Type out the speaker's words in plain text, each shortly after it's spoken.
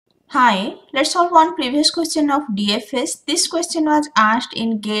Hi, let's solve one previous question of DFS. This question was asked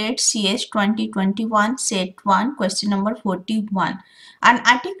in GATE CS 2021 set 1 question number 41. An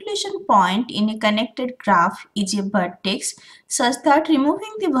articulation point in a connected graph is a vertex such that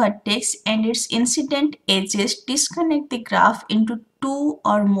removing the vertex and its incident edges disconnect the graph into two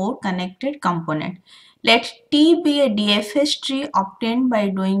or more connected components. Let T be a DFS tree obtained by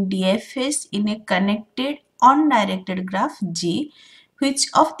doing DFS in a connected undirected graph G. Which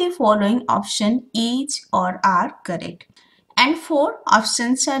of the following option is or are correct? And four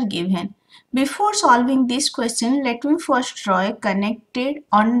options are given. Before solving this question, let me first draw a connected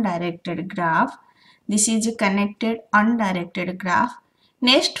undirected graph. This is a connected undirected graph.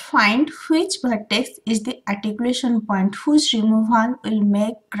 Next, find which vertex is the articulation point whose removal will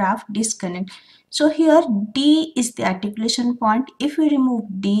make graph disconnect. So here D is the articulation point. If we remove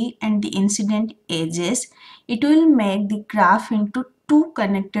D and the incident edges, it will make the graph into two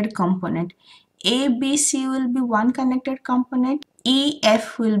connected components. A, B, C will be one connected component. E,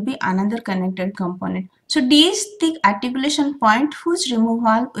 F will be another connected component. So D is the articulation point whose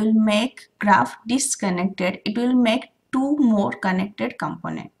removal will make graph disconnected. It will make two more connected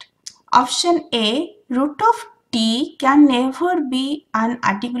component. Option A, root of T can never be an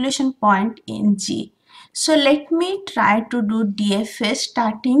articulation point in G. So let me try to do DFS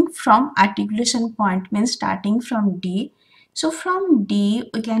starting from articulation point, means starting from D. So from D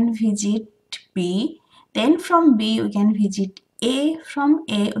we can visit B, then from B we can visit A, from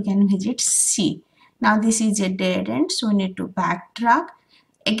A we can visit C. Now this is a dead end, so we need to backtrack.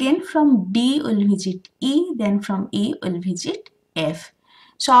 Again from D we'll visit E, then from E we'll visit F.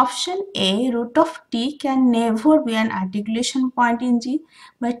 So option A, root of T can never be an articulation point in G,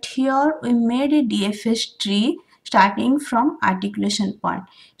 but here we made a DFS tree starting from articulation point.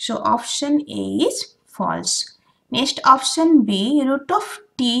 So option A is false. Next, option B, root of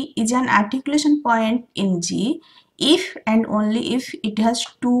T is an articulation point in G if and only if it has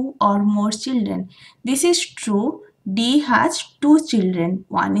two or more children. This is true. D has two children.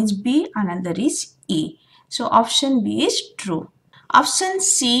 One is B, another is E. So option B is true. Option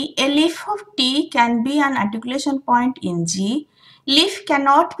C, a leaf of T can be an articulation point in G. Leaf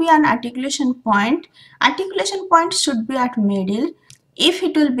cannot be an articulation point. Articulation point should be at middle. If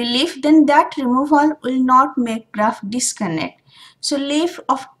it will be leaf, then that removal will not make graph disconnect. So leaf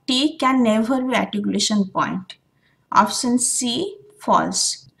of T can never be articulation point. Option C,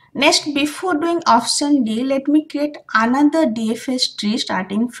 false. Next, before doing option D, let me create another DFS tree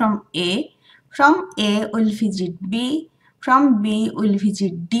starting from A. From A, we'll visit B. From B, we'll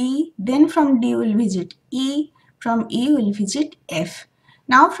visit D. Then from D, we'll visit E. From E, we'll visit F.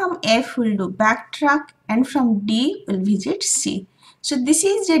 Now from F, we'll do backtrack. And from D, we'll visit C. So this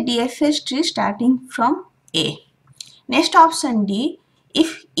is a DFS tree starting from A. Next option D,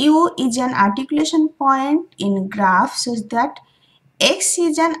 if U is an articulation point in graph such that X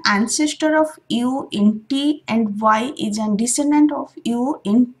is an ancestor of U in T and Y is a descendant of U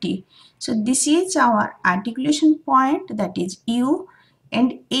in T. So this is our articulation point, that is U,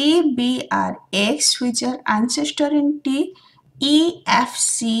 and A, B are X which are ancestor in T, E, F,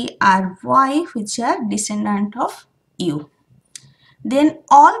 C are Y which are descendant of U. Then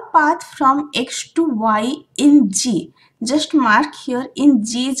all path from X to Y in G, just mark here in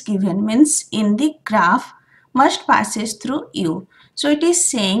G is given, means in the graph must passes through U. So it is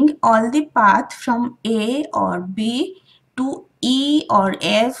saying all the path from A or B to E or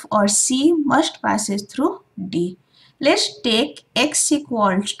F or C must passes through D. Let's take X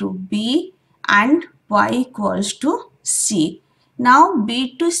equals to B and Y equals to C. Now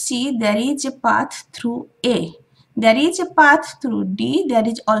B to C there is a path through A. There is a path through D, there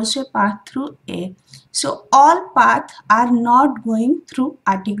is also a path through A. So all paths are not going through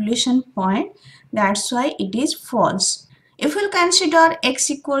articulation point, that's why it is false. If we consider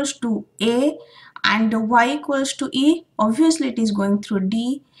X equals to A and Y equals to E, obviously it is going through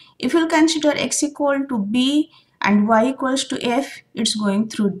D. If we consider X equal to B and Y equals to F, it's going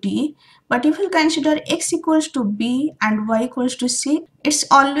through D. But if we consider X equals to B and Y equals to C, it's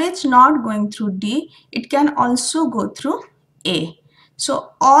always not going through D. It can also go through A.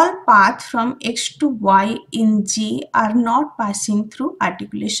 So all paths from X to Y in G are not passing through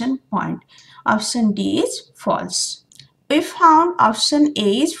articulation point. Option D is false. We found option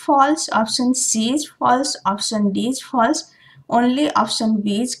A is false, option C is false, option D is false. Only option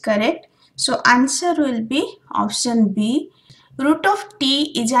B is correct. So answer will be option B. Root of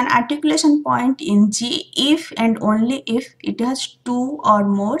T is an articulation point in G if and only if it has two or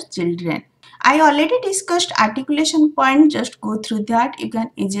more children. I already discussed articulation point, just go through that. You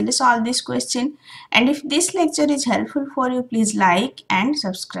can easily solve this question. And if this lecture is helpful for you, please like and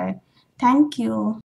subscribe. Thank you.